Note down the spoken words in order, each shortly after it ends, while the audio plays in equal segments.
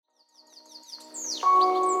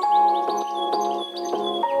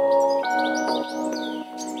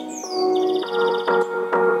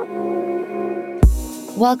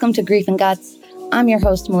Welcome to Grief and Guts. I'm your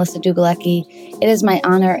host, Melissa Dugalecki. It is my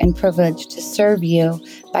honor and privilege to serve you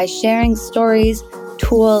by sharing stories,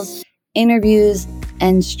 tools, interviews,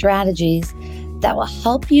 and strategies that will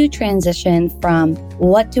help you transition from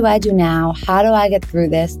what do I do now, how do I get through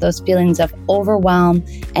this, those feelings of overwhelm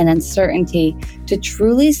and uncertainty, to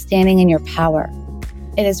truly standing in your power.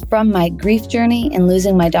 It is from my grief journey in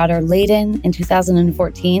losing my daughter Layden in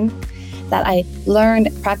 2014 that I learned,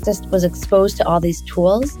 practiced, was exposed to all these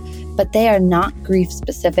tools, but they are not grief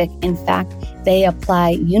specific. In fact, they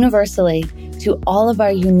apply universally to all of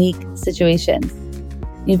our unique situations.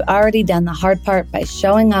 You've already done the hard part by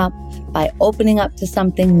showing up, by opening up to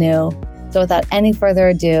something new. So without any further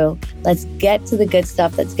ado, let's get to the good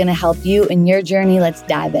stuff that's going to help you in your journey. Let's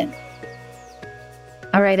dive in.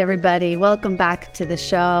 All right, everybody, welcome back to the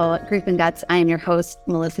show, Grief and Guts. I am your host,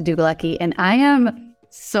 Melissa Dugalecki, and I am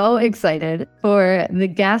so excited for the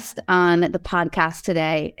guest on the podcast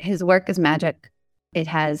today. His work is magic. It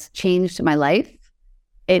has changed my life.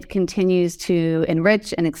 It continues to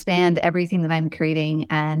enrich and expand everything that I'm creating.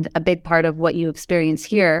 And a big part of what you experience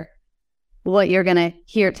here, what you're going to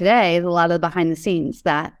hear today, is a lot of the behind the scenes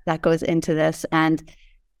that goes into this. And,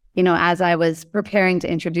 you know, as I was preparing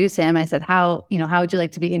to introduce him, I said, how would you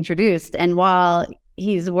like to be introduced? And while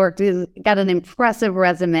he's got an impressive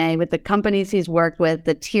resume with the companies he's worked with,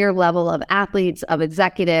 the tier level of athletes, of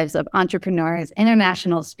executives, of entrepreneurs,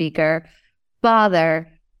 international speaker, father,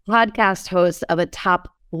 podcast host of a top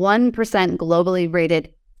 1% globally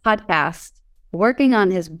rated podcast, working on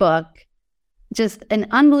his book, just an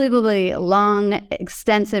unbelievably long,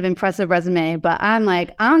 extensive, impressive resume. But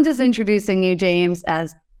I'm just introducing you, James,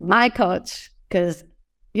 as my coach, because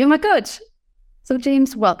you're my coach. So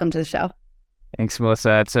James, welcome to the show. Thanks,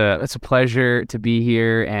 Melissa. It's a pleasure to be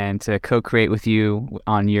here and to co-create with you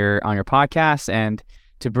on your podcast and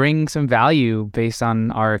to bring some value based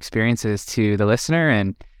on our experiences to the listener.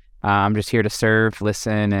 And I'm just here to serve,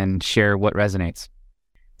 listen, and share what resonates.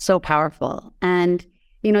 So powerful. And,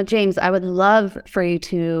 you know, James, I would love for you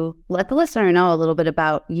to let the listener know a little bit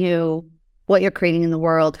about you, what you're creating in the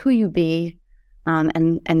world, who you be,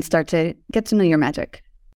 and start to get to know your magic.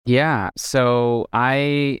 Yeah, so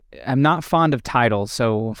I am not fond of titles.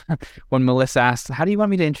 So when Melissa asked, how do you want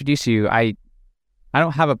me to introduce you? I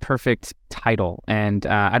don't have a perfect title, and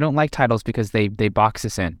I don't like titles because they box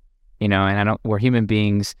us in, you know, and we're human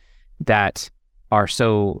beings that are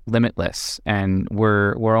so limitless, and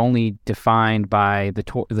we're only defined by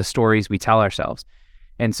the stories we tell ourselves.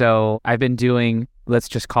 And so I've been doing, let's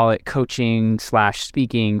just call it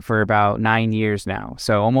coaching/speaking for about 9 years now.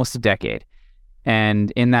 So almost a decade. And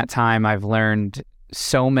in that time, I've learned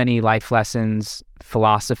so many life lessons,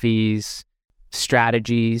 philosophies,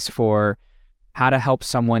 strategies for how to help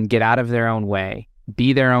someone get out of their own way,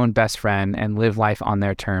 be their own best friend, and live life on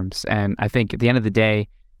their terms. And I think at the end of the day,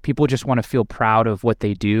 people just want to feel proud of what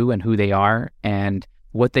they do and who they are and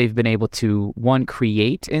what they've been able to, one,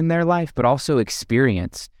 create in their life, but also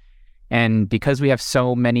experience. And because we have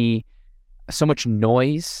so much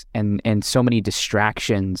noise and so many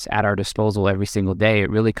distractions at our disposal every single day, it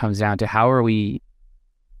really comes down to how are we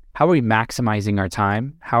maximizing our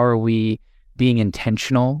time? How are we being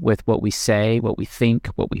intentional with what we say, what we think,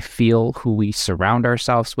 what we feel, who we surround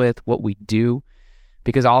ourselves with, what we do?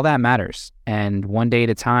 Because all that matters. And one day at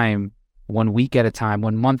a time, 1 week at a time,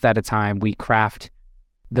 1 month at a time, we craft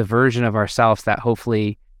the version of ourselves that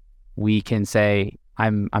hopefully we can say,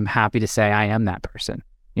 I'm happy to say I am that person.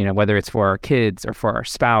 You know, whether it's for our kids or for our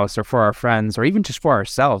spouse or for our friends or even just for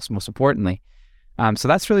ourselves, most importantly. So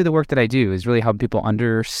that's really the work that I do, is really help people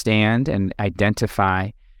understand and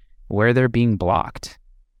identify where they're being blocked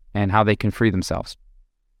and how they can free themselves.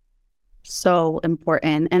 So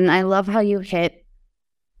important. And I love how you hit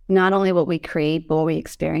not only what we create, but what we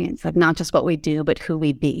experience, like not just what we do, but who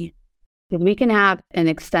we be. We can have an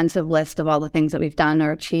extensive list of all the things that we've done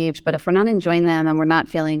or achieved, but if we're not enjoying them and we're not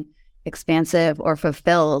feeling expansive or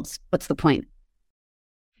fulfilled, what's the point?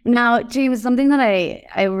 Now, James, something that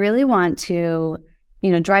I really want to,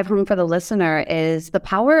 drive home for the listener is the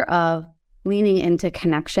power of leaning into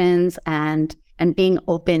connections and being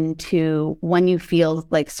open to when you feel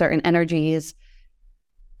like certain energies,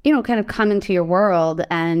 kind of come into your world,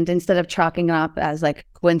 and instead of chalking it up as like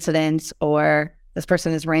coincidence or this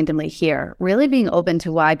person is randomly here, really being open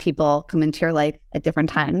to why people come into your life at different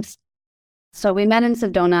times. So we met in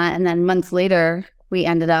Sedona, and then months later, we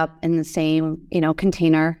ended up in the same,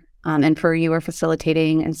 container. And for you were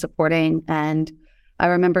facilitating and supporting. And I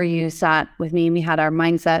remember you sat with me and we had our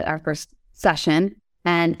mindset, our first session.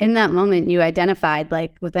 And in that moment, you identified,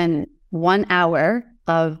 like within 1 hour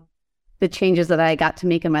of the changes that I got to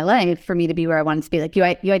make in my life for me to be where I wanted to be. Like you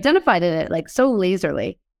identified it like so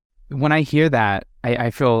laserly. When I hear that,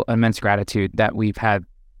 I feel immense gratitude that we've had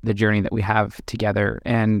the journey that we have together.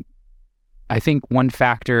 And I think one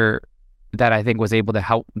factor that I think was able to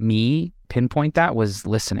help me pinpoint that was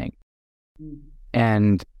listening.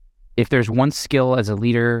 And if there's one skill as a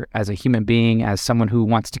leader, as a human being, as someone who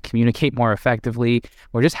wants to communicate more effectively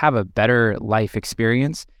or just have a better life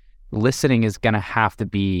experience, listening is going to have to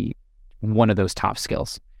be one of those top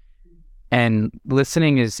skills. And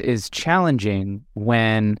listening is challenging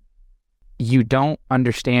when you don't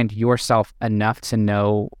understand yourself enough to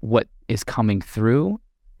know what is coming through,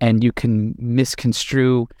 and you can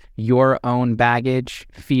misconstrue your own baggage,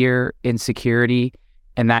 fear, insecurity,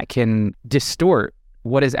 and that can distort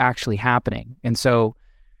what is actually happening. And so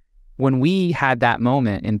when we had that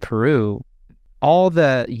moment in Peru, all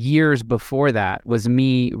the years before that was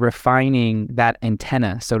me refining that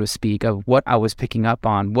antenna, so to speak, of what I was picking up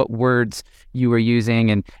on, what words you were using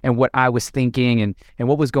and what I was thinking and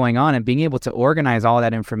what was going on, and being able to organize all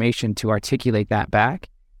that information to articulate that back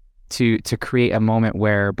to create a moment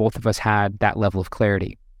where both of us had that level of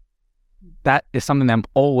clarity. That is something that I'm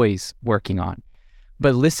always working on.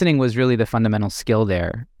 But listening was really the fundamental skill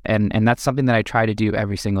there. And that's something that I try to do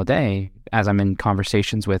every single day as I'm in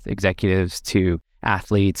conversations with executives, to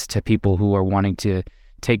athletes, to people who are wanting to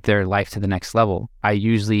take their life to the next level. I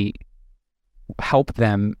usually help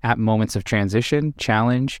them at moments of transition,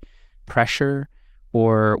 challenge, pressure,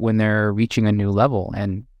 or when they're reaching a new level.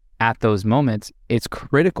 And at those moments, it's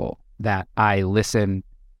critical that I listen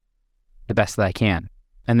the best that I can.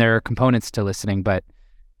 And there are components to listening, but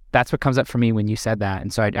that's what comes up for me when you said that.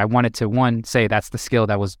 And so I wanted to, one, say that's the skill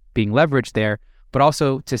that was being leveraged there, but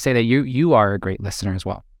also to say that you are a great listener as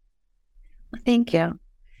well. Thank you.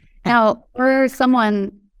 Now, for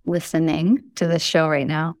someone listening to this show right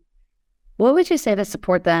now, what would you say to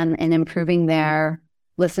support them in improving their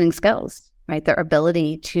listening skills, right? Their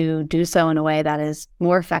ability to do so in a way that is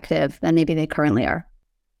more effective than maybe they currently are?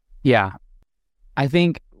 Yeah. I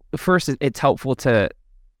think first it's helpful to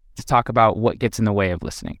talk about what gets in the way of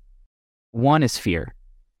listening. One is fear.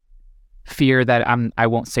 Fear that I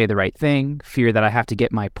won't say the right thing, fear that I have to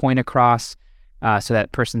get my point across so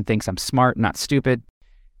that person thinks I'm smart, not stupid.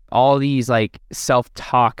 All these like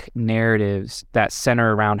self-talk narratives that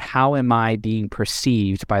center around how am I being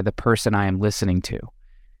perceived by the person I am listening to.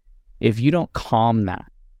 If you don't calm that,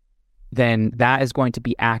 then that is going to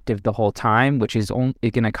be active the whole time, which is going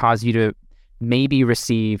to cause you to maybe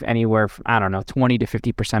receive anywhere from, 20 to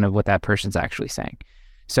 50% of what that person's actually saying.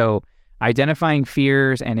 So identifying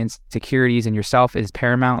fears and insecurities in yourself is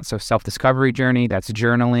paramount. So self-discovery journey, that's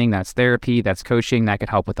journaling, that's therapy, that's coaching, that could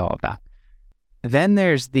help with all of that. Then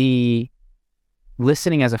there's the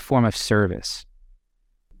listening as a form of service.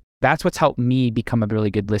 That's what's helped me become a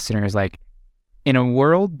really good listener, is like, in a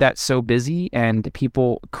world that's so busy and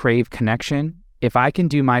people crave connection, if I can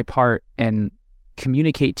do my part and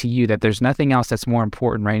communicate to you that there's nothing else that's more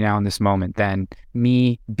important right now in this moment than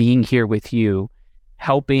me being here with you,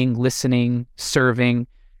 helping, listening, serving,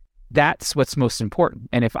 that's what's most important.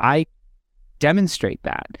 And if I demonstrate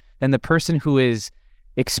that, then the person who is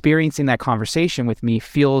experiencing that conversation with me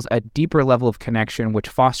feels a deeper level of connection, which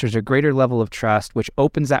fosters a greater level of trust, which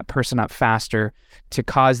opens that person up faster to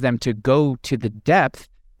cause them to go to the depth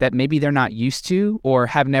that maybe they're not used to or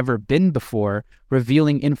have never been before,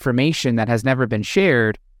 revealing information that has never been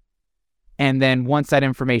shared. And then once that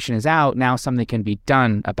information is out, now something can be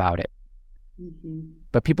done about it. Mm-hmm.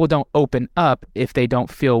 But people don't open up if they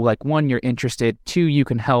don't feel like, one, you're interested, two, you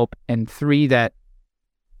can help, and three, that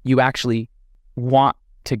you actually want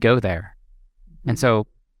to go there. Mm-hmm. And so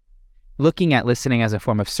looking at listening as a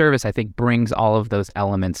form of service, I think brings all of those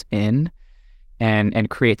elements in and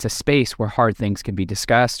creates a space where hard things can be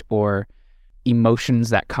discussed or emotions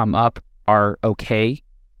that come up are okay.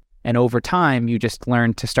 And over time, you just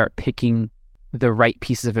learn to start picking the right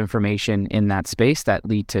pieces of information in that space that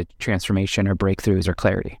lead to transformation or breakthroughs or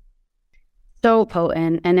clarity. So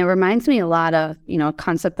potent. And it reminds me a lot of, a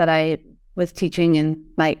concept that I was teaching in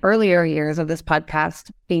my earlier years of this podcast,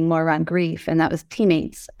 being more around grief, and that was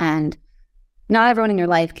teammates. And not everyone in your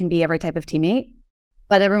life can be every type of teammate,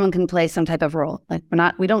 but everyone can play some type of role. Like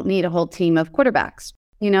we don't need a whole team of quarterbacks.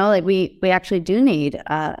 We actually do need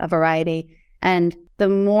a variety. And the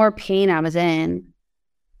more pain I was in,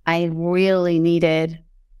 I really needed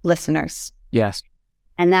listeners. Yes.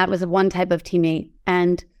 And that was one type of teammate.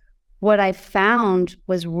 And what I found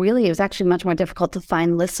was it was actually much more difficult to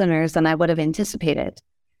find listeners than I would have anticipated,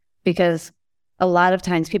 because a lot of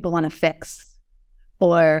times people want to fix,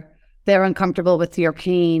 or they're uncomfortable with your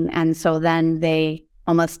pain. And so then they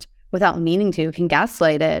almost without meaning to, can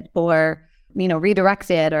gaslight it or,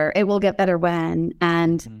 redirect it, or it will get better when.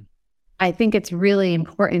 And I think it's really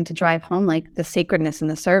important to drive home like the sacredness and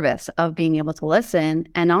the service of being able to listen.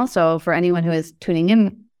 And also for anyone who is tuning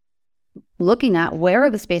in, looking at where are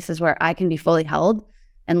the spaces where I can be fully held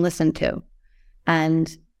and listened to.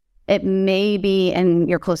 And it may be in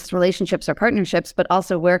your closest relationships or partnerships, but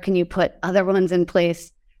also where can you put other ones in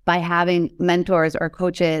place by having mentors or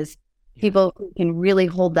coaches, people who can really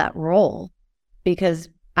hold that role. Because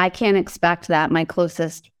I can't expect that my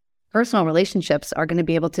closest personal relationships are going to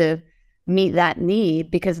be able to meet that need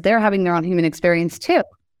because they're having their own human experience too.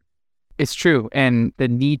 It's true. And the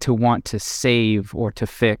need to want to save or to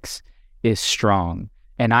fix is strong.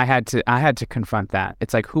 And I had to confront that.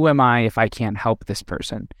 It's like, who am I if I can't help this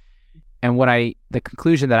person? And the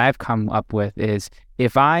conclusion that I've come up with is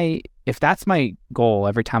if that's my goal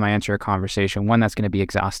every time I enter a conversation, one, that's going to be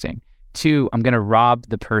exhausting. Two, I'm going to rob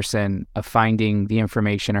the person of finding the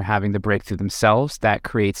information or having the breakthrough themselves that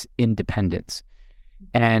creates independence.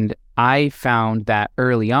 And I found that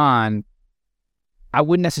early on, I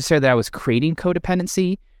wouldn't necessarily that I was creating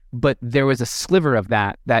codependency, but there was a sliver of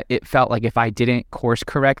that it felt like if I didn't course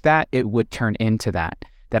correct that, it would turn into that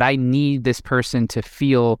I need this person to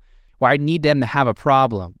feel, or I need them to have a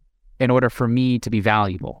problem in order for me to be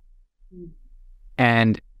valuable.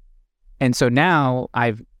 And so now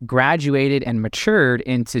I've graduated and matured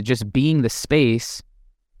into just being the space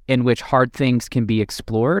in which hard things can be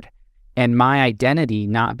explored and my identity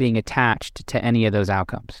not being attached to any of those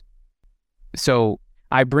outcomes. So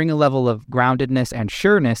I bring a level of groundedness and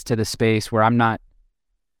sureness to the space where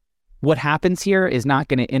what happens here is not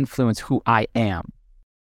going to influence who I am,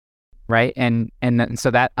 right? And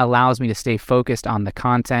so that allows me to stay focused on the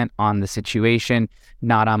content, on the situation,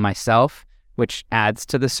 not on myself, which adds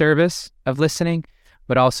to the service of listening,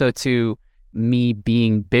 but also to me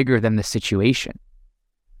being bigger than the situation.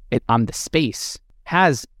 I'm the space,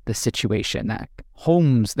 has the situation, that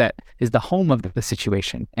is the home of the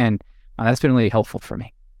situation. And that's been really helpful for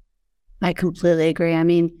me. I completely agree. I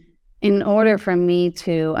mean, in order for me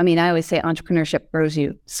I always say entrepreneurship grows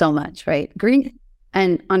you so much, right? Grief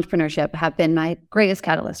and entrepreneurship have been my greatest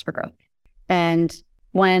catalyst for growth. And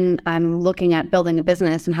when I'm looking at building a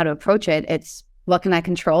business and how to approach it, it's what can I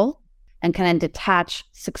control and can I detach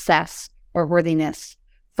success or worthiness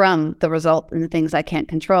from the result and the things I can't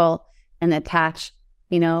control and attach,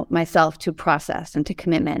 myself to process and to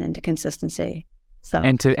commitment and to consistency. So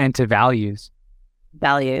and to values.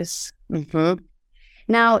 Mm-hmm.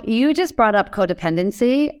 Now, you just brought up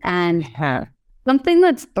codependency and something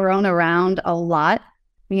that's thrown around a lot.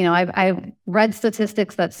 I've read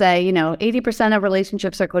statistics that say, 80% of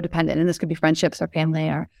relationships are codependent, and this could be friendships or family.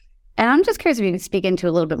 And I'm just curious if you could speak into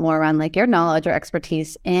a little bit more around like your knowledge or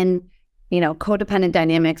expertise in, codependent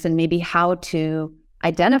dynamics and maybe how to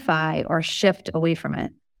identify or shift away from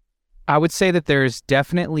it. I would say that there's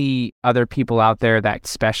definitely other people out there that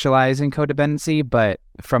specialize in codependency, but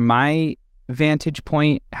from my vantage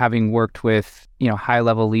point, having worked with,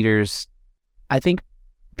 high-level leaders, I think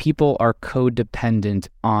people are codependent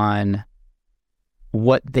on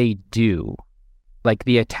what they do. Like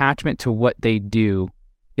the attachment to what they do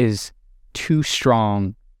is too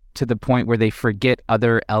strong to the point where they forget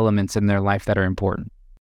other elements in their life that are important.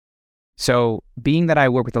 So being that I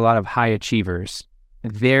work with a lot of high achievers,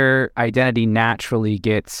 their identity naturally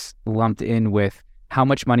gets lumped in with how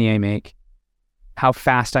much money I make, how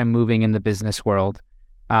fast I'm moving in the business world,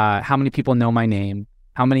 how many people know my name,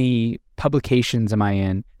 how many publications am I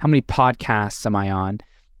in, how many podcasts am I on?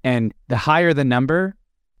 And the higher the number,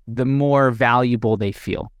 the more valuable they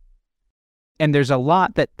feel. And there's a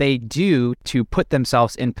lot that they do to put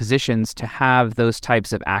themselves in positions to have those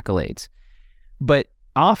types of accolades. But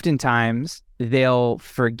oftentimes, they'll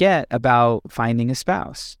forget about finding a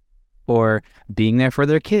spouse or being there for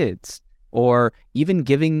their kids or even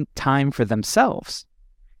giving time for themselves.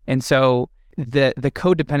 And so the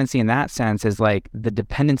codependency in that sense is like the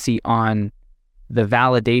dependency on the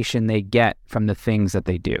validation they get from the things that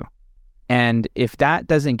they do. And if that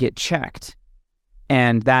doesn't get checked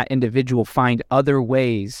and that individual find other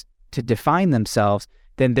ways to define themselves,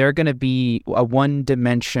 then they're going to be a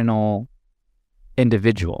one-dimensional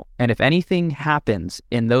individual. And if anything happens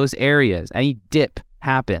in those areas, any dip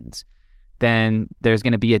happens, then there's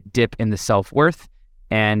going to be a dip in the self-worth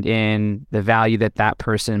and in the value that that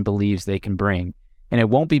person believes they can bring. And it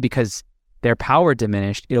won't be because their power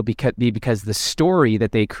diminished. It'll be because the story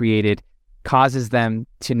that they created causes them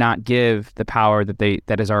to not give the power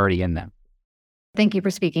that is already in them. Thank you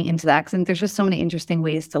for speaking into that, because there's just so many interesting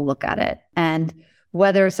ways to look at it. And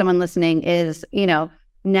whether someone listening is,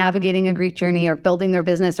 navigating a grief journey or building their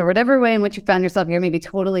business or whatever way in which you found yourself here, maybe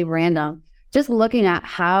totally random, just looking at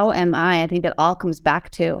how am I think it all comes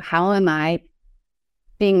back to how am I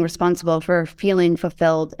being responsible for feeling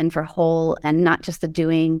fulfilled and for whole, and not just the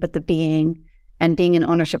doing, but the being, and being in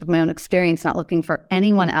ownership of my own experience, not looking for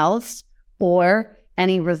anyone else or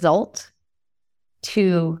any result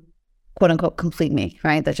to quote unquote complete me,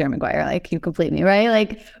 right? The Jerry Maguire, like, you complete me, right?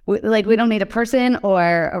 Like we don't need a person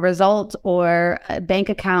or a result or a bank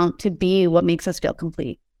account to be what makes us feel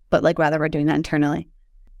complete, but like rather we're doing that internally.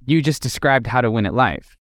 You just described how to win at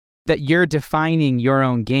life. That you're defining your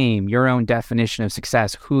own game, your own definition of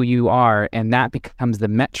success, who you are, and that becomes the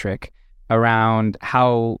metric around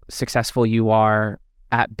how successful you are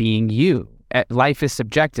at being you. Life is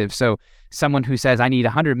subjective. So someone who says, I need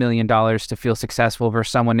 $100 million to feel successful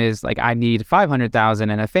versus someone is like, I need 500,000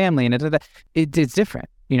 and a family, and it's different,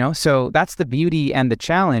 you know? So that's the beauty and the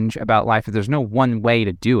challenge about life. There's no one way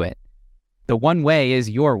to do it. The one way is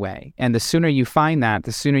your way. And the sooner you find that,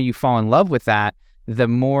 the sooner you fall in love with that, the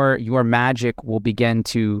more your magic will begin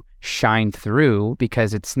to shine through,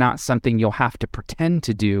 because it's not something you'll have to pretend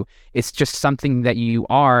to do. It's just something that you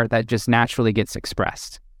are that just naturally gets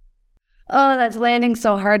expressed. Oh, that's landing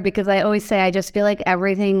so hard, because I always say, I just feel like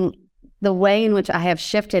everything, the way in which I have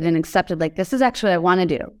shifted and accepted, like, this is actually what I want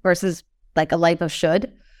to do versus like a life of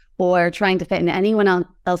should, or trying to fit into anyone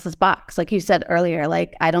else's box. Like you said earlier,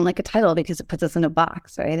 like, I don't like a title because it puts us in a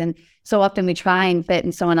box, right? And so often we try and fit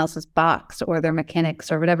in someone else's box or their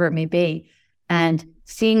mechanics or whatever it may be. And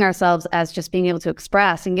seeing ourselves as just being able to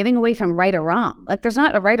express and getting away from right or wrong. Like, there's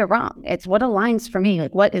not a right or wrong. It's what aligns for me.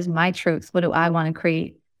 Like, what is my truth? What do I want to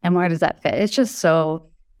create? And where does that fit?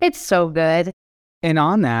 It's so good. And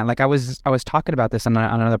on that, like I was talking about this on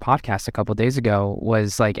another podcast a couple of days ago,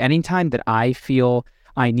 was like, anytime that I feel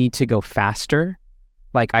I need to go faster,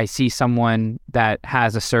 like I see someone that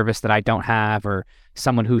has a service that I don't have, or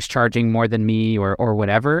someone who's charging more than me or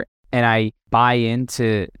whatever, and I buy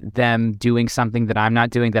into them doing something that I'm not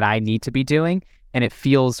doing that I need to be doing, and it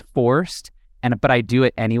feels forced, but I do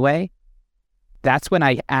it anyway, that's when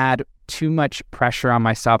I add too much pressure on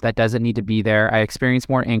myself that doesn't need to be there. I experience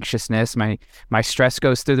more anxiousness. My stress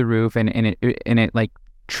goes through the roof, and it like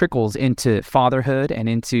trickles into fatherhood and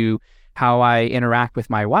into how I interact with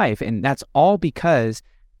my wife. And that's all because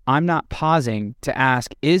I'm not pausing to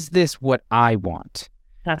ask, is this what I want?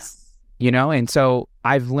 Yes. You know, and so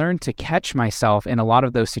I've learned to catch myself in a lot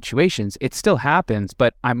of those situations. It still happens,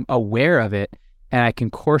 but I'm aware of it and I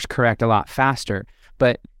can course correct a lot faster.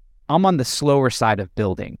 But I'm on the slower side of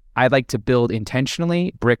building. I like to build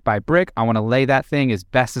intentionally, brick by brick. I want to lay that thing as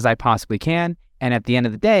best as I possibly can. And at the end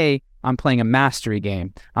of the day, I'm playing a mastery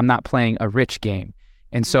game. I'm not playing a rich game.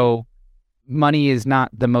 And so money is not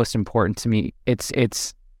the most important to me.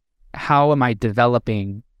 It's how am I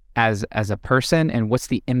developing as a person, and what's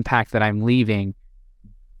the impact that I'm leaving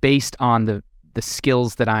based on the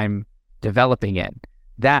skills that I'm developing in.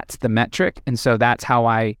 That's the metric. And so that's how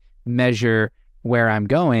I measure where I'm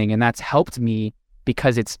going. And that's helped me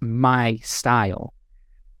because it's my style.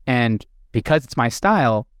 And because it's my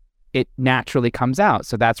style, it naturally comes out.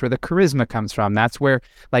 So that's where the charisma comes from. That's where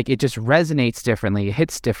like it just resonates differently, it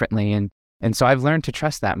hits differently. And so I've learned to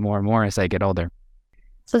trust that more and more as I get older.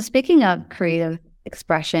 So speaking of creative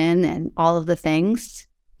expression and all of the things,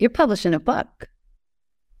 you're publishing a book.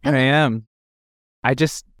 I am. I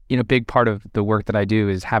just, big part of the work that I do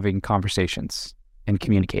is having conversations and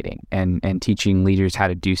communicating and teaching leaders how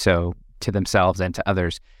to do so to themselves and to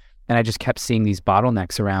others. And I just kept seeing these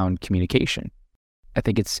bottlenecks around communication. I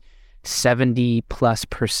think it's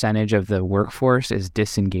 70+% of the workforce is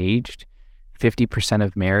disengaged. 50%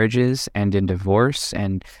 of marriages end in divorce.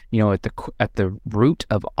 And, at the root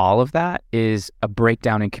of all of that is a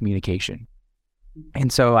breakdown in communication.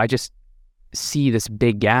 And so I just see this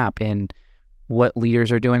big gap in what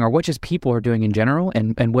leaders are doing, or what just people are doing in general,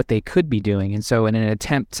 and what they could be doing. And so in an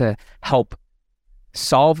attempt to help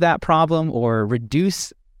solve that problem or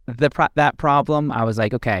reduce that problem, I was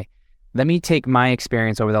like, okay, let me take my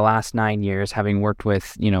experience over the last 9 years, having worked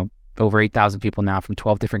with, over 8,000 people now from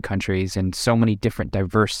 12 different countries and so many different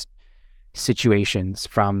diverse situations,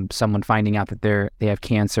 from someone finding out that they have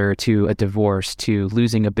cancer, to a divorce, to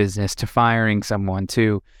losing a business, to firing someone,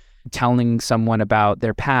 to telling someone about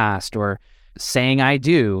their past, or saying I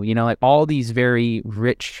do, like all these very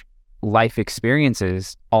rich life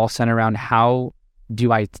experiences, all centered around how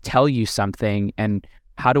do I tell you something and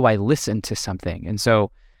how do I listen to something. And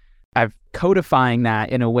so I've codifying that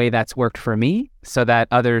in a way that's worked for me so that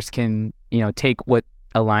others can, take what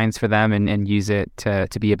aligns for them and use it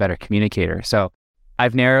to be a better communicator. So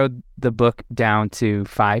I've narrowed the book down to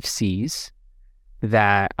 5 C's.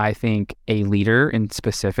 that I think a leader in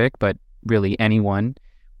specific, but really anyone,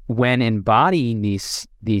 when embodying these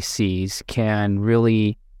C's, can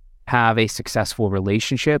really have a successful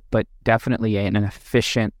relationship, but definitely an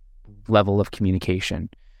efficient level of communication.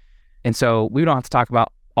 And so we don't have to talk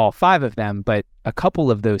about all 5 of them, but a couple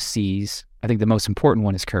of those C's, I think the most important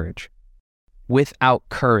one is courage. Without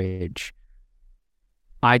courage,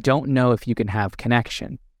 I don't know if you can have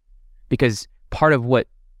connection, because part of what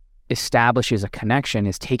establishes a connection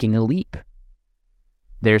is taking a leap.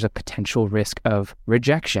 There's a potential risk of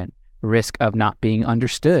rejection, risk of not being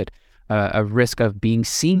understood, a risk of being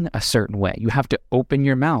seen a certain way. You have to open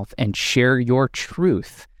your mouth and share your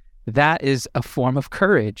truth. That is a form of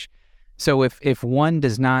courage. So if one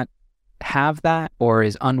does not have that or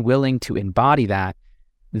is unwilling to embody that,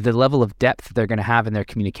 the level of depth they're going to have in their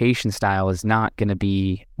communication style is not going to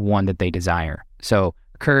be one that they desire. So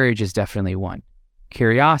courage is definitely one.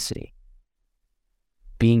 Curiosity.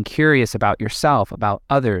 Being curious about yourself, about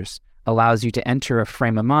others, allows you to enter a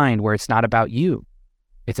frame of mind where it's not about you.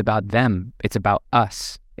 It's about them. It's about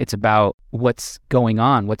us. It's about what's going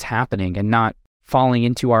on, what's happening, and not falling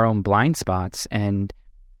into our own blind spots and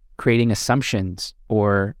creating assumptions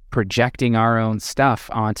or projecting our own stuff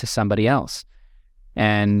onto somebody else.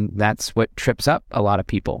 And that's what trips up a lot of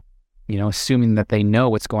people, assuming that they know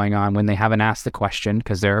what's going on when they haven't asked the question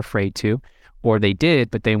because they're afraid to, or they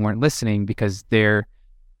did, but they weren't listening because they're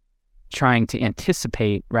trying to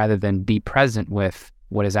anticipate rather than be present with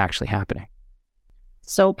what is actually happening.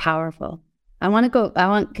 So powerful.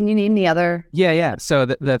 Can you name the other? Yeah. So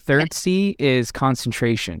the third C is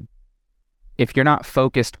concentration. If you're not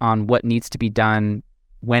focused on what needs to be done,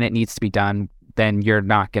 when it needs to be done, then you're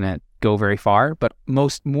not going to go very far. But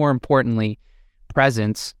more importantly,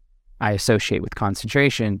 presence, I associate with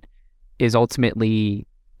concentration, is ultimately,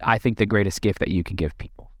 I think, the greatest gift that you can give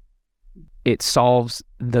people. It solves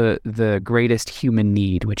the greatest human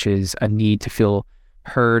need, which is a need to feel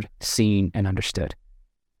heard, seen, and understood.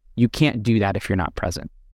 You can't do that if you're not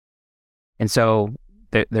present. And so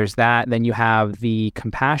there's that. Then you have the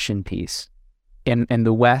compassion piece. In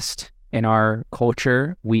the West, in our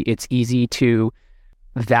culture, it's easy to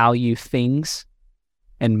value things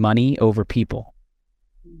and money over people.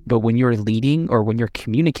 But when you're leading or when you're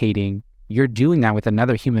communicating, you're doing that with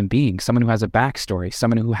another human being, someone who has a backstory,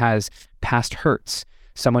 someone who has past hurts,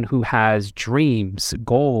 someone who has dreams,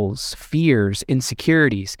 goals, fears,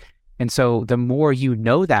 insecurities. And so the more you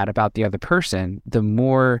know that about the other person, the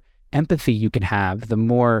more empathy you can have, the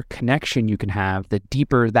more connection you can have, the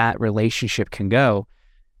deeper that relationship can go,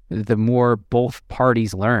 the more both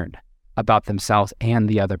parties learn about themselves and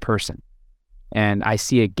the other person. And I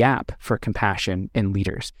see a gap for compassion in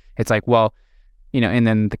leaders. It's like, well, and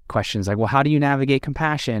then the question's like, well, how do you navigate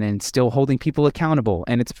compassion and still holding people accountable?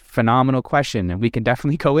 And it's a phenomenal question, and we can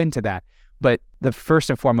definitely go into that. But the first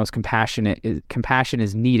and foremost, compassion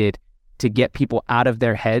is needed to get people out of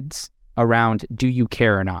their heads around, do you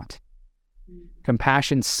care or not?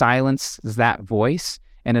 Compassion silences that voice,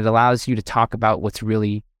 and it allows you to talk about what's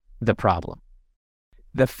really the problem.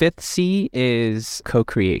 The fifth C is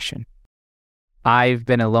co-creation. I've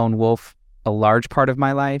been a lone wolf a large part of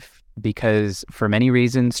my life because, for many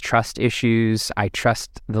reasons, trust issues. I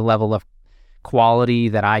trust the level of quality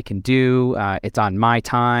that I can do. It's on my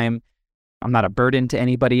time. I'm not a burden to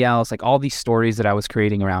anybody else. Like all these stories that I was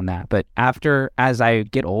creating around that. But as I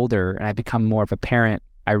get older and I become more of a parent,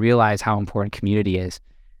 I realize how important community is,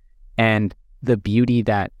 and the beauty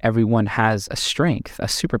that everyone has a strength, a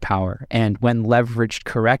superpower. And when leveraged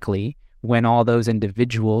correctly, when all those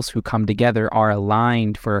individuals who come together are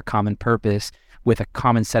aligned for a common purpose with a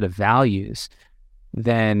common set of values,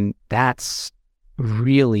 then that's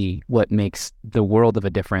really what makes the world of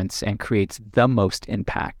a difference and creates the most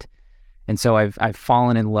impact. And so I've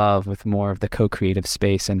fallen in love with more of the co-creative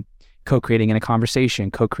space, and co-creating in a conversation,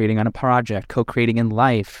 co-creating on a project, co-creating in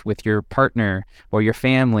life with your partner or your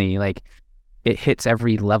family. Like, it hits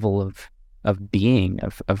every level of being,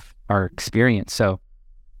 of our experience. So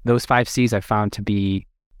those 5 C's I've found to be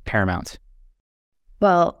paramount.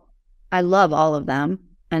 Well, I love all of them.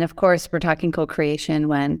 And of course, we're talking co-creation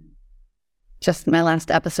when just my last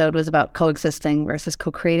episode was about coexisting versus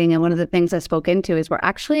co-creating. And one of the things I spoke into is we're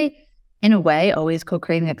actually, in a way, always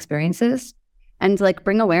co-creating experiences, and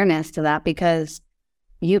bring awareness to that, because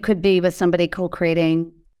you could be with somebody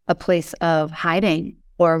co-creating a place of hiding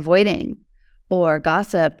or avoiding or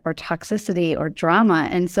gossip or toxicity or drama.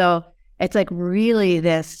 And so it's really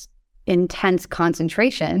this intense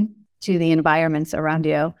concentration to the environments around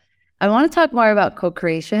you. I want to talk more about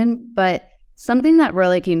co-creation, but something that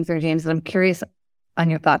really came through, James, that I'm curious on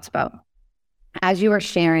your thoughts about. As you were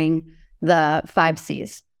sharing the 5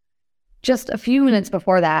 C's. Just a few minutes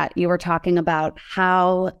before that, you were talking about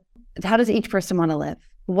how does each person want to live?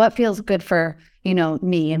 What feels good for,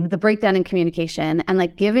 me, and the breakdown in communication, and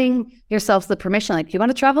like giving yourselves the permission, like, you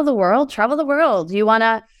want to travel the world? Travel the world. You want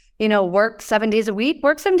to, work 7 days a week?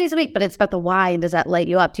 Work 7 days a week. But it's about the why, and does that light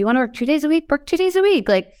you up? Do you want to work 2 days a week? Work 2 days a week.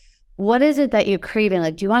 Like, what is it that you're craving?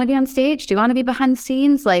 Like, do you want to be on stage? Do you want to be behind the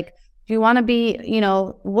scenes? Like, do you want to be,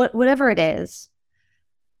 whatever it is?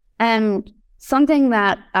 And something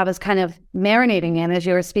that I was kind of marinating in as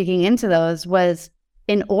you were speaking into those was,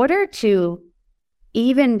 in order to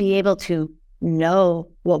even be able to know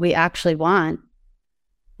what we actually want,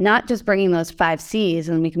 not just bringing those 5 C's,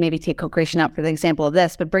 and we can maybe take co-creation out for the example of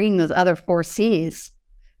this, but bringing those other 4 C's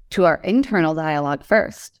to our internal dialogue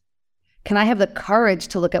first. Can I have the courage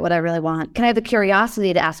to look at what I really want? Can I have the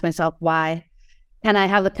curiosity to ask myself why? Can I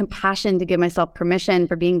have the compassion to give myself permission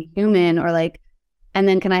for being human, and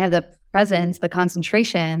then can I have the presence, the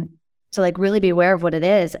concentration to really be aware of what it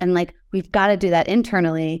is? And we've got to do that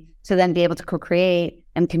internally to then be able to co-create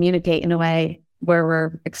and communicate in a way where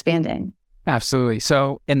we're expanding. Absolutely.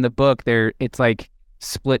 So in the book it's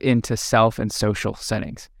split into self and social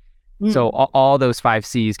settings. So all those 5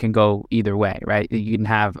 C's can go either way, right? You can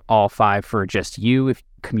have all 5 for just you, if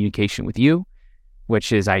communication with you,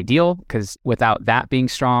 which is ideal, because without that being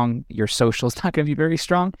strong, your social is not going to be very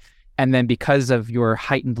strong. And then because of your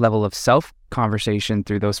heightened level of self-conversation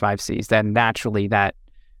through those 5 C's, then naturally that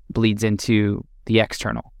bleeds into the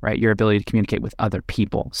external, right? Your ability to communicate with other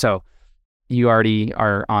people. So you already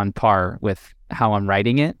are on par with how I'm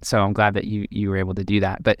writing it. So I'm glad that you were able to do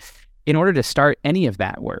that. But in order to start any of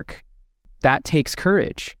that work, that takes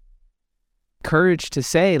courage. Courage to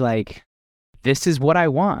say, this is what I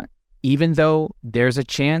want, even though there's a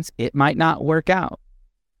chance it might not work out.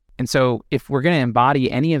 And so if we're going to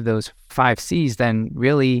embody any of those 5 C's, then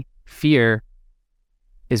really fear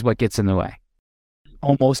is what gets in the way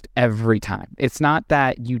almost every time. It's not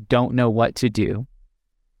that you don't know what to do,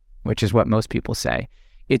 which is what most people say.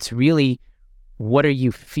 It's really, what are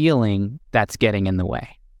you feeling that's getting in the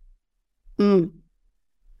way?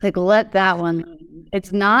 Let that one.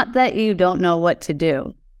 It's not that you don't know what to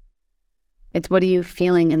do. It's what are you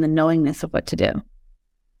feeling in the knowingness of what to do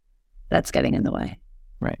that's getting in the way.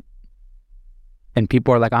 Right. And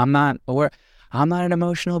people are like, I'm not an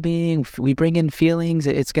emotional being. We bring in feelings.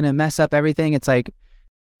 It's going to mess up everything. It's like,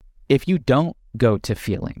 if you don't go to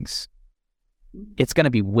feelings, it's going to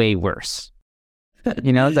be way worse.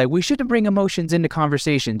 It's like, we shouldn't bring emotions into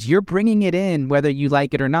conversations. You're bringing it in whether you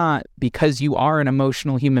like it or not, because you are an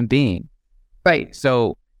emotional human being. Right.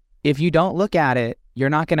 So if you don't look at it, you're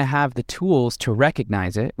not going to have the tools to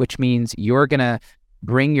recognize it, which means you're going to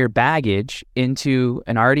bring your baggage into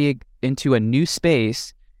a new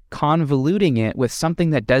space, convoluting it with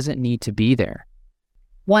something that doesn't need to be there.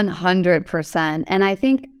 100%. And I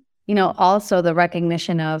think, also the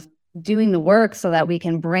recognition of doing the work so that we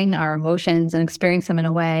can bring our emotions and experience them in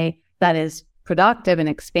a way that is productive and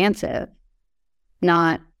expansive,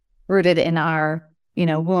 not rooted in our,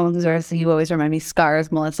 wounds, or, as you always remind me,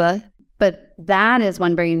 scars, Melissa. But that is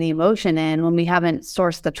when bringing the emotion in, when we haven't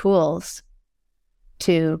sourced the tools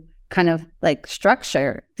to kind of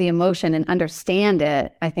structure the emotion and understand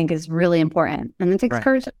it, I think is really important. And it takes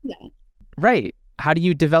courage to do that. Right. How do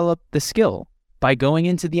you develop the skill? By going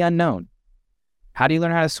into the unknown. How do you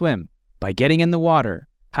learn how to swim? By getting in the water.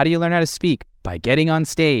 How do you learn how to speak? By getting on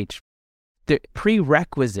stage. The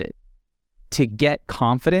prerequisite to get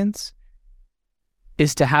confidence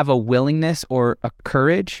is to have a willingness or a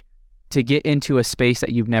courage to get into a space that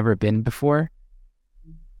you've never been before,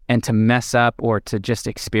 and to mess up or to just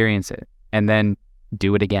experience it and then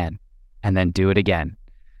do it again and then do it again.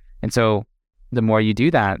 And so the more you do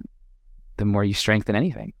that, the more you strengthen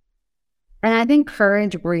anything. And I think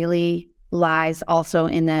courage really lies also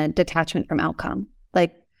in the detachment from outcome.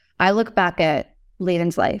 I look back at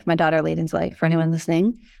Layden's life, my daughter Layden's life, for anyone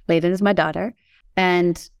listening. Layden is my daughter.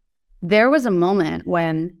 And there was a moment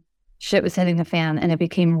when shit was hitting the fan and it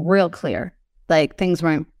became real clear, things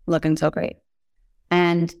weren't looking so great.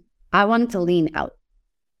 And I wanted to lean out.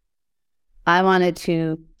 I wanted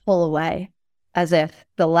to pull away, as if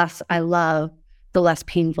the less I love, the less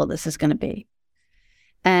painful this is going to be.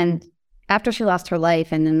 And after she lost her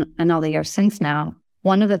life and all the years since now,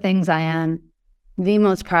 one of the things I am the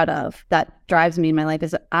most proud of that drives me in my life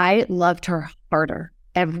is that I loved her harder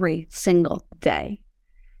every single day.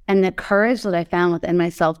 And the courage that I found within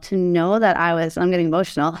myself to know that I'm getting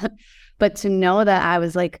emotional, but to know that I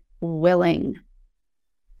was willing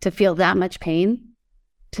to feel that much pain,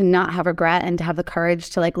 to not have regret, and to have the courage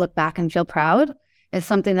to look back and feel proud, is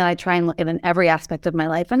something that I try and look at in every aspect of my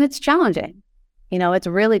life. And it's challenging. It's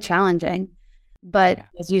really challenging. But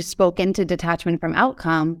as you spoke into detachment from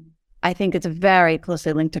outcome, I think it's very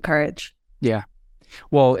closely linked to courage. Yeah.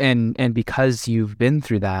 Well, and because you've been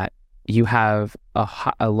through that, you have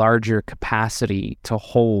a larger capacity to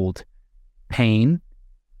hold pain,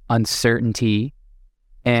 uncertainty,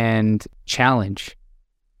 and challenge.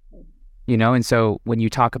 And so when you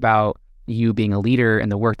talk about you being a leader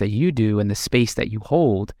and the work that you do and the space that you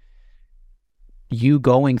hold, you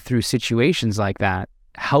going through situations like that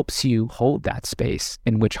helps you hold that space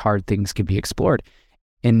in which hard things can be explored.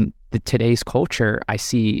 In today's culture, I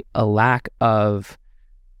see a lack of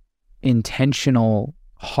intentional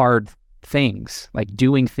hard things, like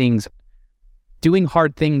doing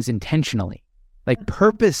hard things intentionally, like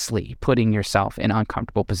purposely putting yourself in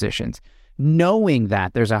uncomfortable positions, knowing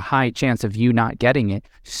that there's a high chance of you not getting it,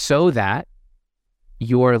 so that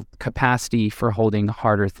your capacity for holding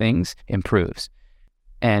harder things improves.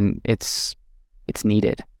 And it's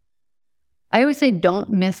needed. I always say, don't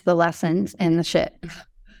miss the lessons in the shit.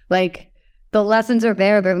 Like, the lessons are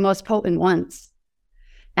there. They're the most potent ones.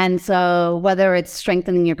 And so whether it's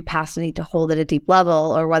strengthening your capacity to hold at a deep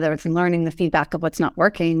level, or whether it's learning the feedback of what's not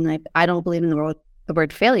working, like, I don't believe in the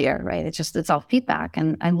word failure, right? It's all feedback.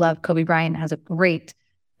 And I love Kobe Bryant has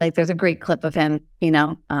there's a great clip of him,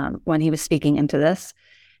 when he was speaking into this.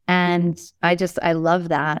 And I love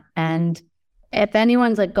that. And if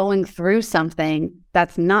anyone's like going through something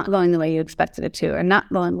that's not going the way you expected it to, or not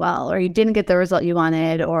going well, or you didn't get the result you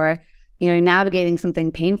wanted, or, navigating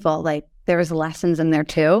something painful, like, there's lessons in there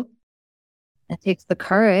too. It takes the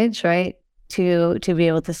courage, right, to be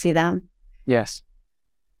able to see them. Yes.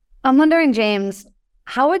 I'm wondering, James,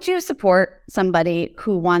 how would you support somebody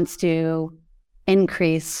who wants to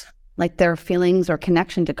increase like their feelings or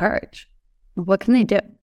connection to courage? What can they do?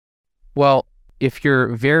 Well, if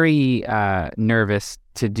you're very nervous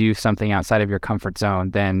to do something outside of your comfort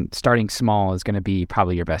zone, then starting small is going to be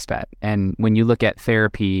probably your best bet. And when you look at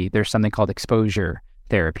therapy, there's something called exposure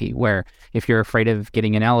therapy, where if you're afraid of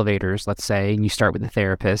getting in elevators, let's say, and you start with a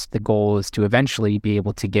therapist, the goal is to eventually be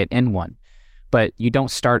able to get in one. But you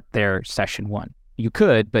don't start there session one. You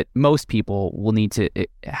could, but most people will need to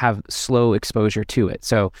have slow exposure to it.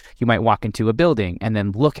 So you might walk into a building and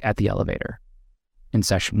then look at the elevator in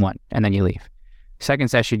session one, and then you leave. Second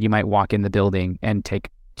session, you might walk in the building and take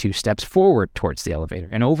 2 steps forward towards the elevator.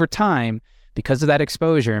 And over time, because of that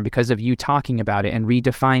exposure and because of you talking about it and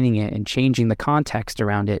redefining it and changing the context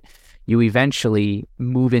around it, you eventually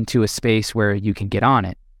move into a space where you can get on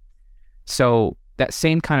it. So that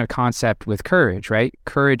same kind of concept with courage, right?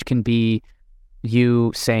 Courage can be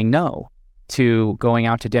you saying no to going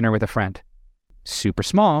out to dinner with a friend. Super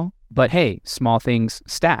small, but hey, small things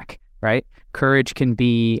stack, right? Courage can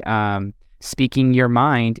be speaking your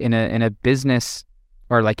mind in a business,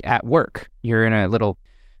 or like at work. You're in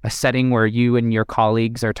a setting where you and your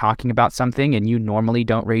colleagues are talking about something and you normally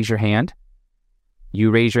don't raise your hand. You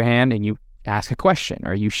raise your hand and you ask a question,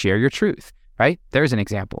 or you share your truth, right? There's an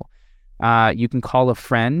example. You can call a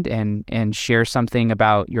friend and share something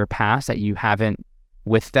about your past that you haven't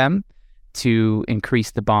with them, to increase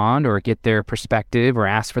the bond or get their perspective, or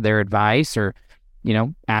ask for their advice, or,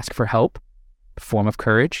 ask for help. Form of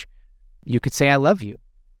courage. You could say, I love you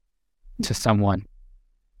to someone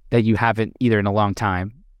that you haven't either in a long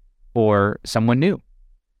time, or someone new.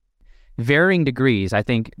 Varying degrees. I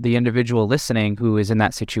think the individual listening who is in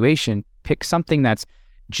that situation, pick something that's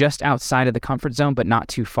just outside of the comfort zone, but not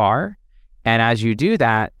too far. And as you do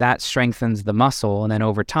that, that strengthens the muscle. And then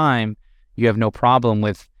over time, you have no problem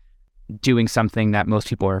with doing something that most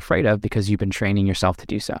people are afraid of, because you've been training yourself to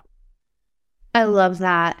do so. I love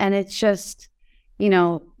that. And it's just, we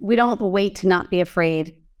don't wait to not be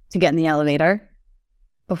afraid to get in the elevator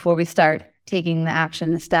before we start taking the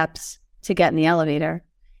action, the steps to get in the elevator.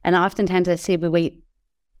 And oftentimes I see people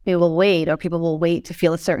will wait to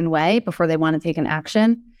feel a certain way before they want to take an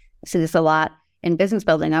action. I see this a lot in business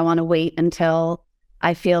building. I want to wait until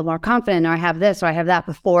I feel more confident, or I have this or I have that,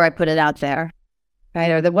 before I put it out there,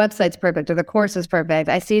 right? Or the website's perfect, or the course is perfect.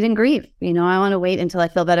 I see it in grief. I want to wait until I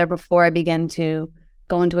feel better before I begin to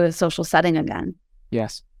go into a social setting again.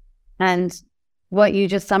 Yes. And what you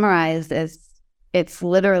just summarized is, it's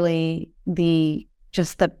literally the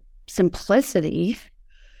simplicity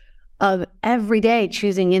of every day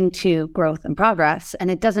choosing into growth and progress. And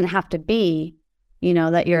it doesn't have to be,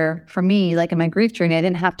 that for me, like in my grief journey, I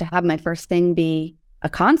didn't have to have my first thing be a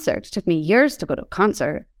concert. It took me years to go to a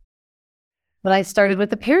concert. But I started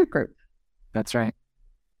with a peer group. That's right.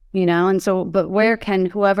 And so, but where can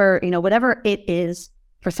whatever it is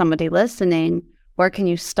for somebody listening, where can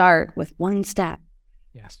you start with one step?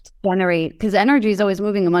 Yes. generate, because energy is always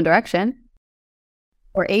moving in one direction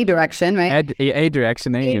or a direction, right? A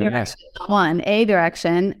direction. There you go. Yes. A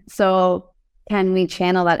direction. So can we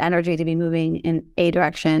channel that energy to be moving in a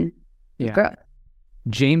direction? Yeah. Growth.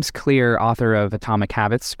 James Clear, author of Atomic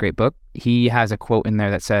Habits, great book, he has a quote in there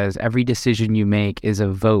that says, every decision you make is a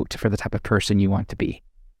vote for the type of person you want to be.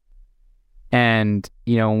 And,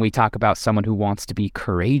 when we talk about someone who wants to be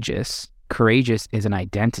courageous is an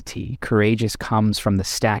identity. Courageous comes from the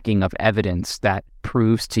stacking of evidence that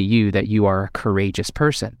proves to you that you are a courageous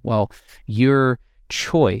person. Well, your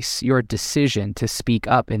choice, your decision to speak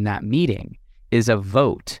up in that meeting is a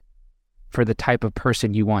vote for the type of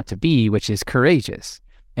person you want to be, which is courageous.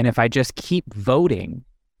 And if I just keep voting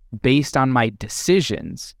based on my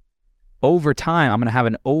decisions, over time, I'm going to have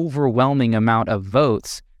an overwhelming amount of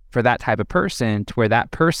votes for that type of person to where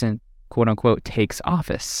that person, quote unquote, takes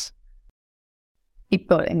office. Keep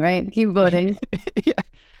voting, right? Keep voting. Yeah.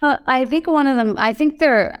 I think one of them, I think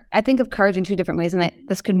of courage in two different ways, and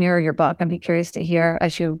this could mirror your book. I'd be curious to hear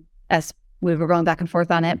as we were going back and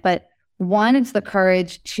forth on it. But one, it's the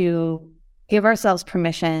courage to give ourselves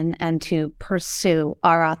permission and to pursue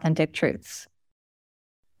our authentic truths.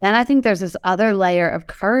 Then I think there's this other layer of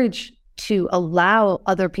courage to allow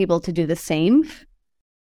other people to do the same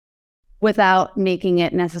without making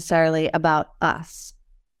it necessarily about us,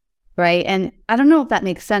 right? And I don't know if that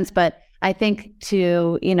makes sense, but I think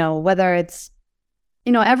whether it's,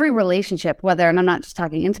 every relationship, and I'm not just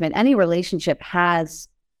talking intimate, any relationship has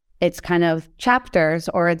its kind of chapters,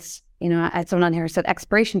 or it's, someone on here said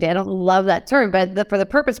expiration date. I don't love that term, but for the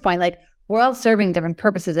purpose point, like, we're all serving different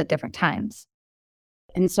purposes at different times.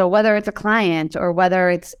 And so whether it's a client or whether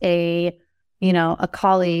it's a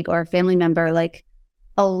colleague or a family member, like,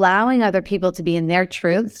 allowing other people to be in their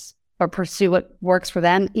truths or pursue what works for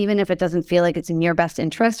them, even if it doesn't feel like it's in your best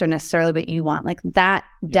interest or necessarily what you want, like that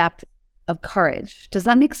depth of courage. Does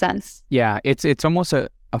that make sense? Yeah, it's almost a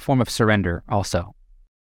form of surrender also.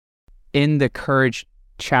 In the courage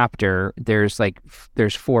chapter, there's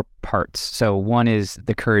 4 parts. So one is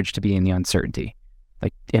the courage to be in the uncertainty.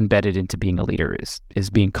 Like, embedded into being a leader is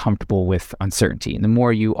being comfortable with uncertainty. And the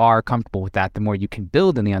more you are comfortable with that, the more you can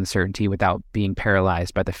build in the uncertainty without being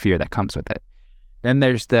paralyzed by the fear that comes with it. Then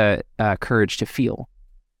there's the courage to feel,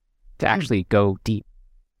 to actually go deep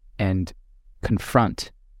and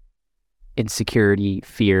confront insecurity,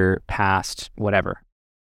 fear, past, whatever.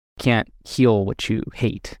 Can't heal what you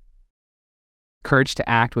hate. Courage to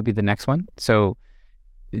act would be the next one. So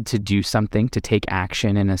to do something, to take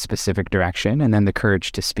action in a specific direction, and then the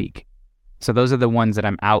courage to speak. So those are the ones that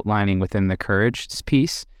I'm outlining within the courage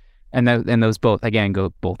piece. And those both, again,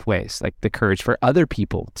 go both ways. Like the courage for other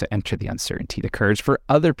people to enter the uncertainty, the courage for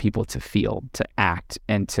other people to feel, to act,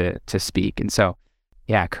 and to speak. And so,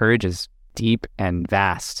 yeah, courage is deep and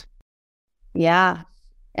vast. Yeah.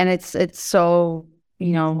 And it's so,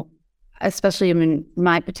 especially in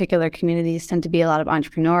my particular communities tend to be a lot of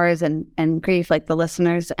entrepreneurs and grief, like the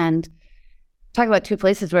listeners, and talk about 2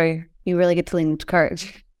 places where you really get to lean into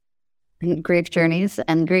courage. And grief journeys,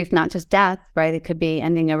 and grief, not just death, right? It could be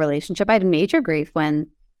ending a relationship. I had major grief and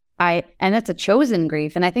that's a chosen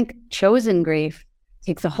grief. And I think chosen grief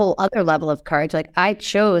takes a whole other level of courage. Like, I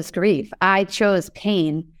chose grief. I chose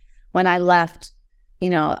pain when I left,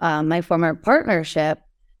 my former partnership,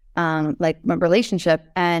 like my relationship.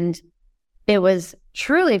 And it was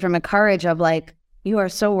truly from a courage of like, you are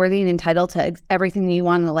so worthy and entitled to everything you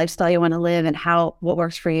want and the lifestyle you want to live and what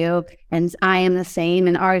works for you. And I am the same,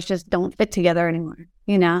 and ours just don't fit together anymore,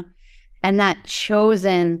 And that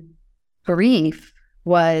chosen grief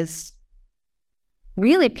was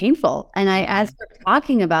really painful. And as we're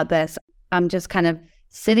talking about this, I'm just kind of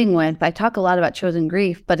sitting with, I talk a lot about chosen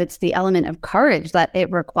grief, but it's the element of courage that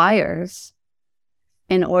it requires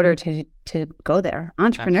in order to go there.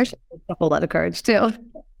 Entrepreneurship is a whole lot of courage too.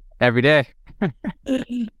 Every day.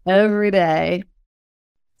 Every day.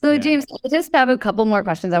 So, yeah. James, I just have a couple more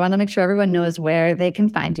questions. I want to make sure everyone knows where they can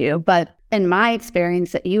find you. But in my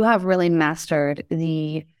experience, that you have really mastered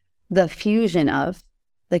the fusion of,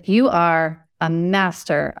 like, you are a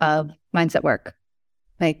master of mindset work.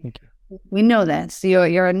 Like, we know this. You're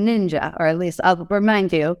a ninja, or at least I'll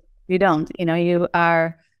remind you, you don't. You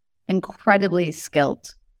are incredibly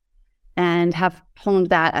skilled and have honed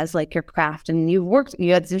that as like your craft, and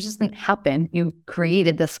there's just didn't happen. You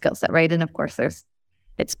created the skill set, right? And of course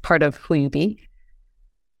it's part of who you be.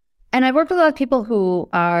 And I've worked with a lot of people who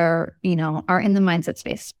are in the mindset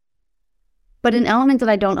space, but an element that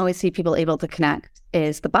I don't always see people able to connect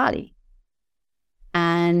is the body.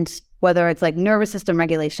 And whether it's like nervous system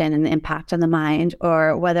regulation and the impact on the mind,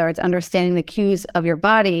 or whether it's understanding the cues of your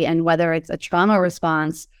body, and whether it's a trauma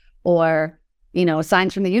response or, you know,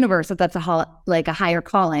 signs from the universe that that's like a higher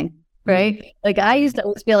calling, right? Like I used to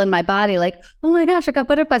always feel in my body like, oh my gosh, I got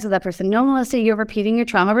butterflies with that person. No, Melissa, you're repeating your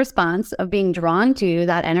trauma response of being drawn to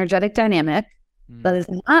that energetic dynamic. That is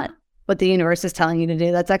not what the universe is telling you to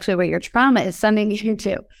do. That's actually what your trauma is sending you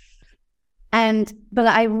to. And then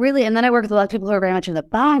I work with a lot of people who are very much in the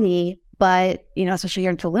body, but, you know, especially here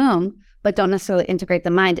in Tulum, but don't necessarily integrate the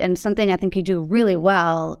mind. And something I think you do really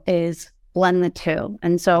well is blend the two.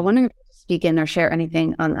 And so I wonder if you could speak in or share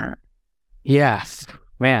anything on that. Yes,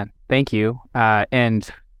 man, thank you. And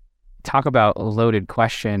talk about a loaded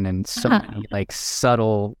question and so many like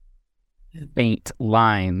subtle, faint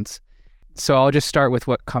lines. So I'll just start with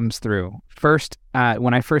what comes through. First,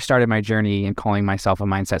 when I first started my journey in calling myself a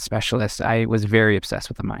mindset specialist, I was very obsessed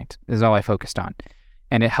with the mind. This is all I focused on.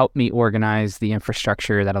 And it helped me organize the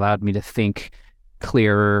infrastructure that allowed me to think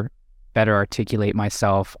clearer, better articulate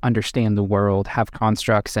myself, understand the world, have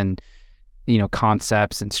constructs and, you know,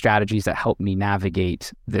 concepts and strategies that help me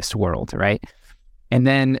navigate this world, right? And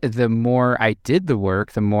then the more I did the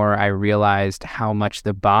work, the more I realized how much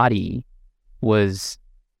the body was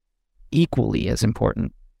equally as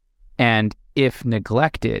important. And if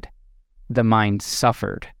neglected, the mind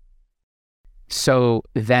suffered. So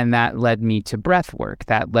then that led me to breath work.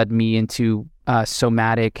 That led me into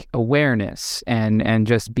somatic awareness and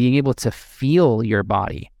just being able to feel your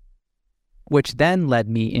body, which then led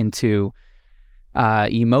me into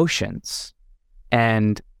emotions,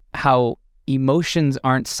 and how emotions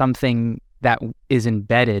aren't something that is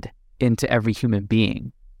embedded into every human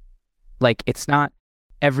being. Like, it's not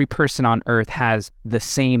every person on earth has the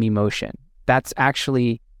same emotion. That's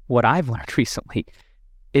actually what I've learned recently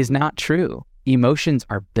is not true. Emotions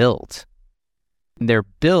are built. They're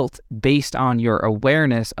built based on your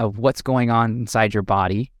awareness of what's going on inside your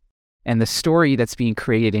body and the story that's being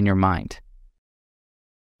created in your mind.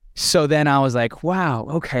 So then I was like, wow,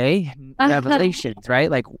 okay, revelations,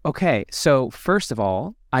 right? Like, okay, so first of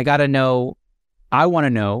all, I want to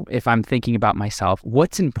know if I'm thinking about myself,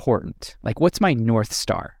 what's important? Like, what's my North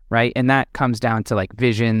Star, right? And that comes down to like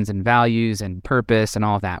visions and values and purpose and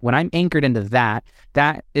all of that. When I'm anchored into that,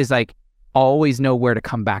 that is like, I'll always know where to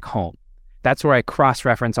come back home. That's where I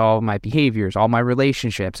cross-reference all of my behaviors, all my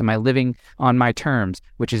relationships. Am I living on my terms,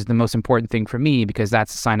 which is the most important thing for me because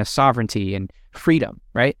that's a sign of sovereignty and freedom,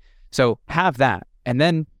 right? So have that. And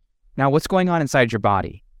then now what's going on inside your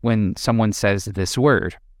body when someone says this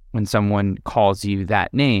word, when someone calls you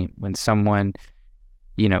that name, when someone,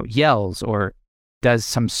 you know, yells or does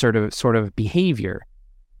some sort of behavior,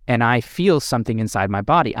 and I feel something inside my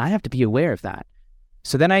body, I have to be aware of that.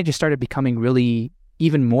 So then I just started becoming really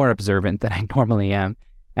even more observant than I normally am.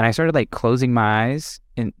 And I started like closing my eyes,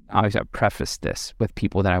 and obviously I prefaced this with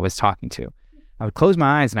people that I was talking to. I would close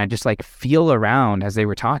my eyes and I just like feel around as they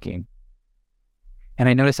were talking. And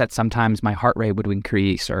I noticed that sometimes my heart rate would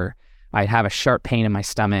increase, or I'd have a sharp pain in my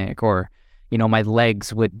stomach, or, you know, my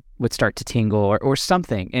legs would start to tingle or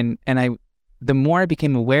something. And the more I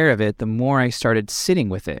became aware of it, the more I started sitting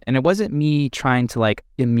with it. And it wasn't me trying to like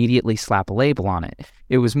immediately slap a label on it.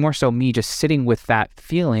 It was more so me just sitting with that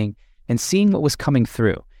feeling and seeing what was coming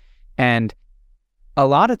through. And a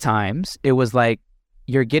lot of times it was like,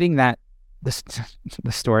 you're getting that,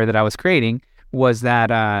 the story that I was creating was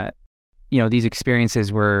that, you know, these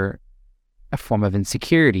experiences were a form of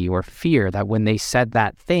insecurity or fear, that when they said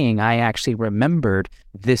that thing, I actually remembered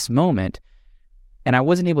this moment. And I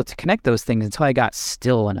wasn't able to connect those things until I got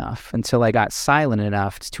still enough, until I got silent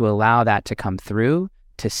enough to allow that to come through,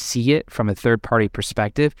 to see it from a third-party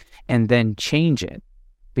perspective, and then change it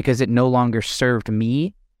because it no longer served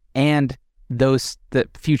me and the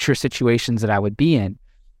future situations that I would be in.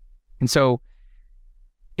 And so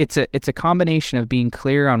it's a combination of being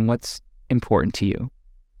clear on what's important to you,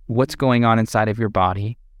 what's going on inside of your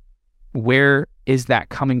body, where is that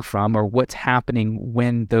coming from, or what's happening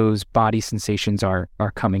when those body sensations are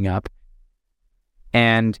coming up,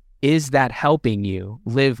 and is that helping you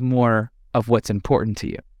live more of what's important to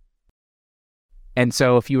you? And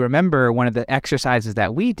so if you remember, one of the exercises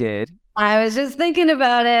that we did, I was just thinking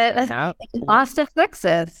about it. In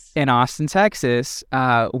Austin, Texas,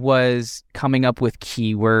 was coming up with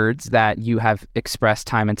keywords that you have expressed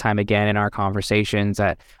time and time again in our conversations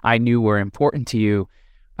that I knew were important to you,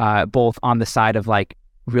 both on the side of like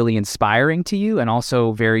really inspiring to you and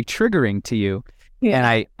also very triggering to you. Yeah.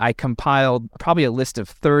 And I compiled probably a list of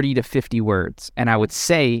 30 to 50 words, and I would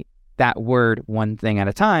say that word one thing at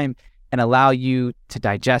a time and allow you to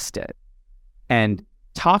digest it. And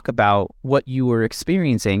talk about what you were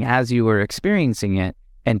experiencing as you were experiencing it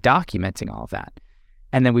and documenting all of that.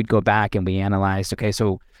 And then we'd go back and we analyzed, okay,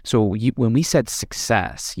 so when we said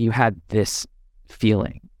success, you had this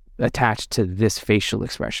feeling attached to this facial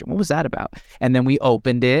expression. What was that about? And then we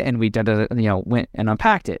opened it and we went and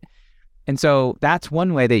unpacked it. And so that's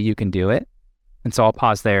one way that you can do it. And so I'll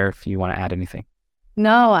pause there if you want to add anything.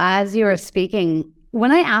 No, as you were speaking,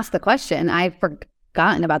 when I asked the question, I'd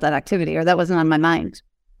forgotten about that activity, or that wasn't on my mind,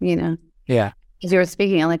 Yeah. As you were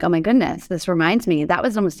speaking, I'm like, oh my goodness, this reminds me, that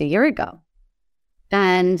was almost a year ago.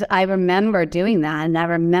 And I remember doing that. And I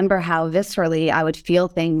remember how viscerally I would feel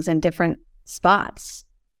things in different spots,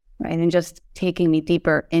 right? And just taking me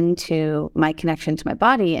deeper into my connection to my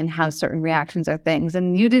body and how certain reactions are things.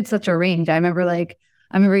 And you did such a range. I remember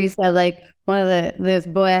you said one of this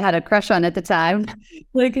boy I had a crush on at the time,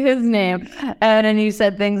 like his name. And then you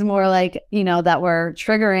said things more like, that were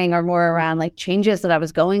triggering, or more around like changes that I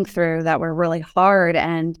was going through that were really hard.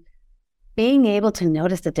 And being able to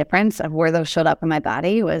notice the difference of where those showed up in my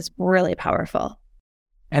body was really powerful.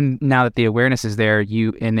 And now that the awareness is there,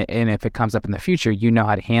 and if it comes up in the future, you know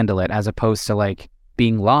how to handle it, as opposed to like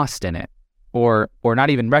being lost in it or not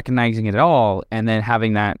even recognizing it at all. And then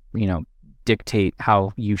having that, dictate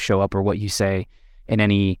how you show up or what you say in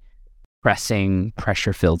any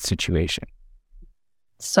pressure-filled situation.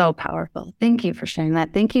 So powerful. Thank you for sharing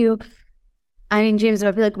that. Thank you. I mean, James,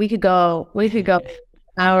 I feel like we could go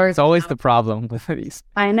hours. It's always the problem with these.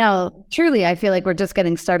 I know. Truly, I feel like we're just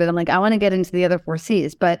getting started. I'm like, I want to get into the other 4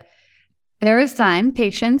 C's, but there is time,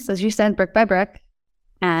 patience, as you said, brick by brick.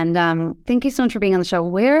 And thank you so much for being on the show.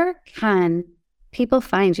 Where can people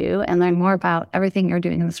find you and learn more about everything you're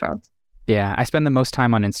doing in this world? Yeah, I spend the most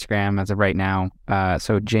time on Instagram as of right now.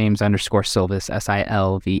 So James_Silvas,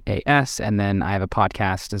 Silvas. And then I have a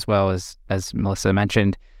podcast as well, as Melissa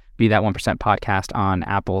mentioned, Be That 1% podcast on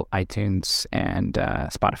Apple, iTunes, and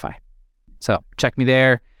Spotify. So check me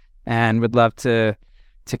there, and would love to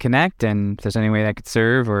connect. And if there's any way that I could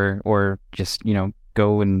serve, or just,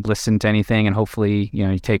 go and listen to anything, and hopefully,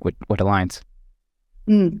 you take what aligns.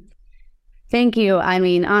 Thank you. I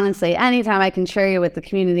mean, honestly, anytime I can share you with the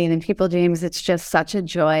community and people, James, it's just such a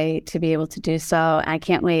joy to be able to do so. I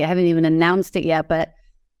can't wait. I haven't even announced it yet, but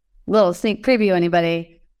little sneak preview,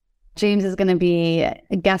 anybody. James is going to be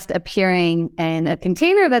a guest appearing in a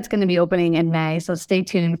container that's going to be opening in May. So stay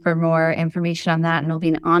tuned for more information on that. And it'll be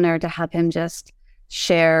an honor to have him just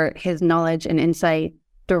share his knowledge and insight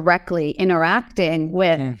directly interacting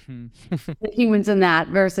with the humans in that,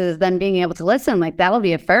 versus then being able to listen. Like, that'll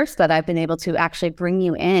be a first that I've been able to actually bring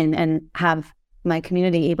you in and have my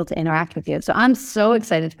community able to interact with you. So I'm so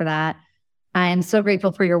excited for that. I am so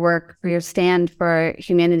grateful for your work, for your stand for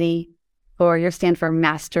humanity, for your stand for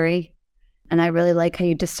mastery. And I really like how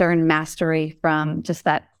you discern mastery from just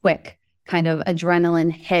that quick kind of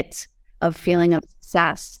adrenaline hit of feeling of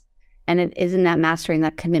success. And it is in that mastery and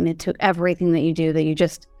that commitment to everything that you do that you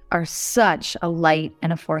just are such a light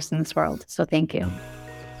and a force in this world. So thank you.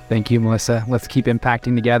 Thank you, Melissa. Let's keep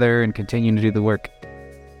impacting together and continue to do the work.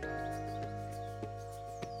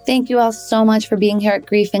 Thank you all so much for being here at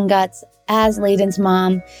Grief and Guts. As Layden's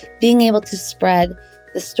mom, being able to spread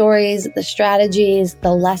the stories, the strategies,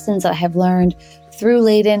 the lessons that I have learned through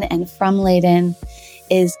Layden and from Layden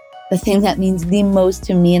is the thing that means the most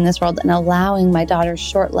to me in this world, and allowing my daughter's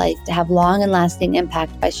short life to have long and lasting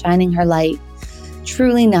impact by shining her light.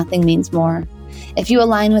 Truly nothing means more. If you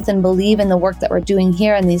align with and believe in the work that we're doing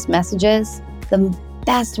here and these messages, the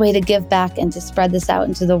best way to give back and to spread this out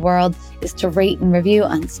into the world is to rate and review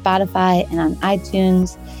on Spotify and on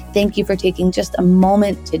iTunes. Thank you for taking just a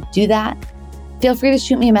moment to do that. Feel free to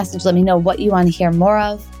shoot me a message. Let me know what you want to hear more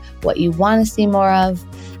of, what you want to see more of.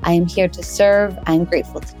 I am here to serve. I'm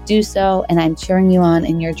grateful to do so, and I'm cheering you on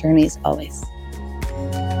in your journeys always.